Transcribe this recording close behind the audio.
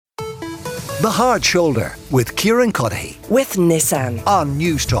The Hard Shoulder with Kieran with Nissan on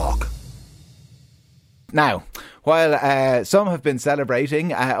Newstalk. Now, while some have been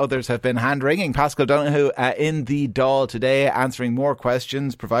celebrating, others have been hand-wringing. Paschal Donohoe in the Dáíl today, answering more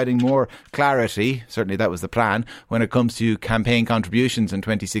questions, providing more clarity. Certainly that was the plan when it comes to campaign contributions in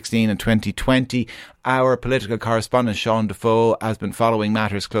 2016 and 2020. Our political correspondent, Paschal Defoe, has been following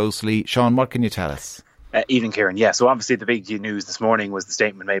matters closely. Sean, what can you tell us? Evening, Kieran. Yeah, so obviously the big news this morning was the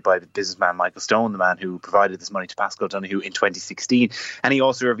statement made by the businessman Michael Stone, the man who provided this money to Paschal Donohoe in 2016. And he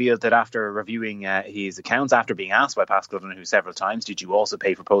also revealed that after reviewing his accounts, after being asked by Paschal Donohoe several times, did you also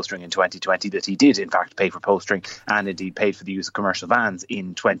pay for postering in 2020, that he did in fact pay for postering and indeed paid for the use of commercial vans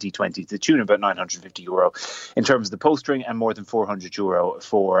in 2020 to the tune of about €950 in terms of the postering and more than €400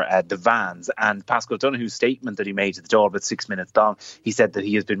 for the vans. And Paschal Donohoe's statement that he made to the Dáíl, about 6 minutes long, he said that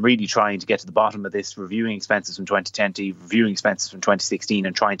he has been really trying to get to the bottom of this, reviewing expenses from 2020, reviewing expenses from 2016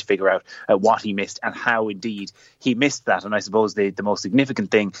 and trying to figure out what he missed and how indeed he missed that. And I suppose the most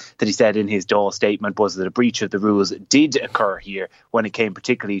significant thing that he said in his Dáíl statement was that a breach of the rules did occur here when it came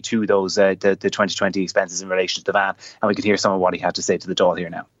particularly to those the 2020 expenses in relation to the van. And we could hear some of what he had to say to the Dáíl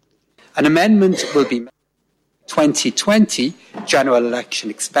here now. An amendment will be made 2020 general election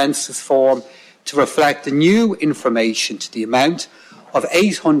expenses form to reflect the new information to the amount of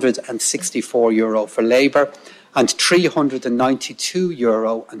 €864 for Labour and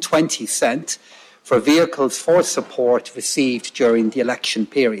 €392.20 for vehicles for support received during the election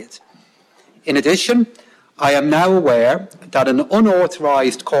period. In addition, I am now aware that an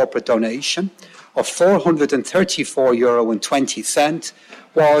unauthorised corporate donation of €434.20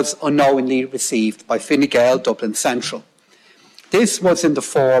 was unknowingly received by Fine Gael Dublin Central. This was in the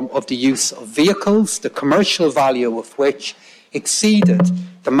form of the use of vehicles, the commercial value of which exceeded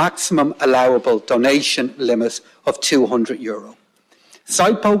the maximum allowable donation limit of €200.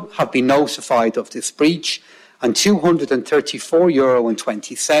 SIPO have been notified of this breach, and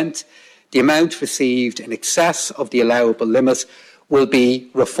 €234.20, the amount received in excess of the allowable limit, will be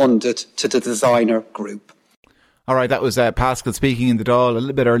refunded to the designer group. All right, that was Paschal speaking in the Dáíl a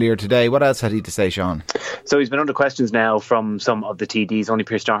little bit earlier today. What else had he to say, Sean? So he's been under questions now from some of the TDs, only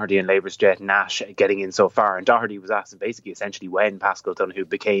Pearse Doherty and Labour's Jet Nash getting in so far. And Doherty was asked essentially when Paschal Donohoe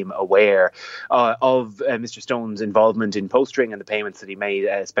became aware of Mr Stone's involvement in postering and the payments that he made,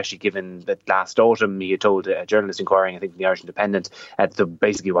 especially given that last autumn he had told a journalist inquiring, I think, in the Irish Independent, that there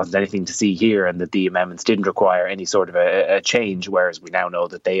basically wasn't anything to see here and that the amendments didn't require any sort of a change, whereas we now know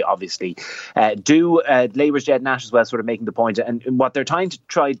that they obviously do. Labour's Jet Nash as well, sort of making the point, and what they're trying to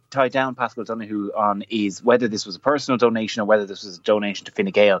tie down Paschal Donohoe on is whether this was a personal donation or whether this was a donation to Fine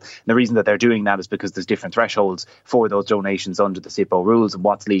Gael. And the reason that they're doing that is because there's different thresholds for those donations under the SIPO rules and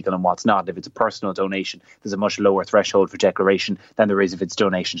what's legal and what's not. If it's a personal donation, there's a much lower threshold for declaration than there is if it's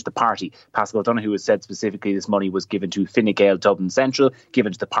donation to the party. Paschal Donohoe has said specifically this money was given to Fine Gael Dublin Central,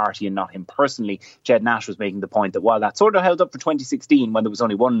 given to the party and not him personally. Jed Nash was making the point that while that sort of held up for 2016 when there was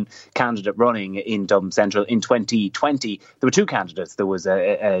only one candidate running in Dublin Central, in 2020 there were two candidates. There was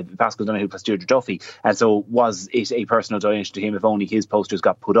Paschal Donohoe plus Deirdre Duffy, and so was it a personal donation to him if only his posters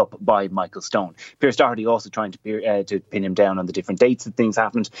got put up by Michael Stone. Pearse Doherty also trying to pin him down on the different dates that things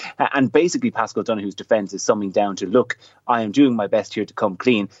happened, and basically Paschal Donohoe's defence is summing down to, look, I am doing my best here to come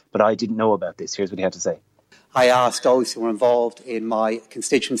clean, but I didn't know about this. Here's what he had to say. I asked those who were involved in my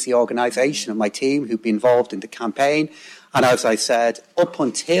constituency organisation and my team who'd been involved in the campaign, and as I said, up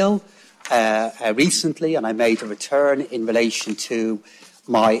until recently, and I made a return in relation to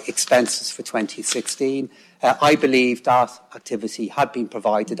my expenses for 2016, I believe that activity had been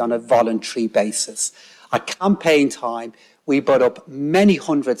provided on a voluntary basis. At campaign time, we put up many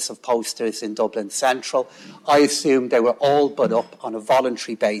hundreds of posters in Dublin Central. I assume they were all put up on a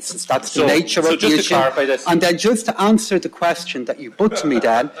voluntary basis. That's the nature of the issue. And then just to answer the question that you put to me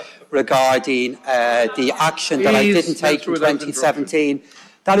then regarding the action that I didn't take in 2017,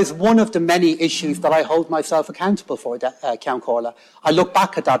 that is one of the many issues that I hold myself accountable for, Count Corla. I look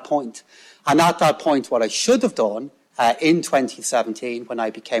back at that point, and at that point what I should have done in 2017 when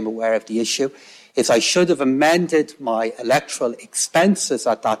I became aware of the issue is I should have amended my electoral expenses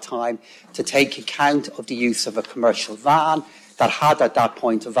at that time to take account of the use of a commercial van that had at that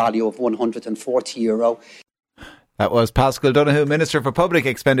point a value of €140. That was Paschal Donohoe, Minister for Public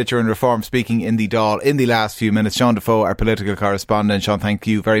Expenditure and Reform, speaking in the Dáíl in the last few minutes. Sean Defoe, our political correspondent. Sean, thank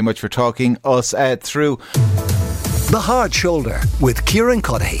you very much for talking us through The Hard Shoulder with Kieran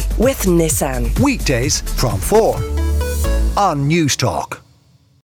with Nissan. Weekdays from 4 on Newstalk.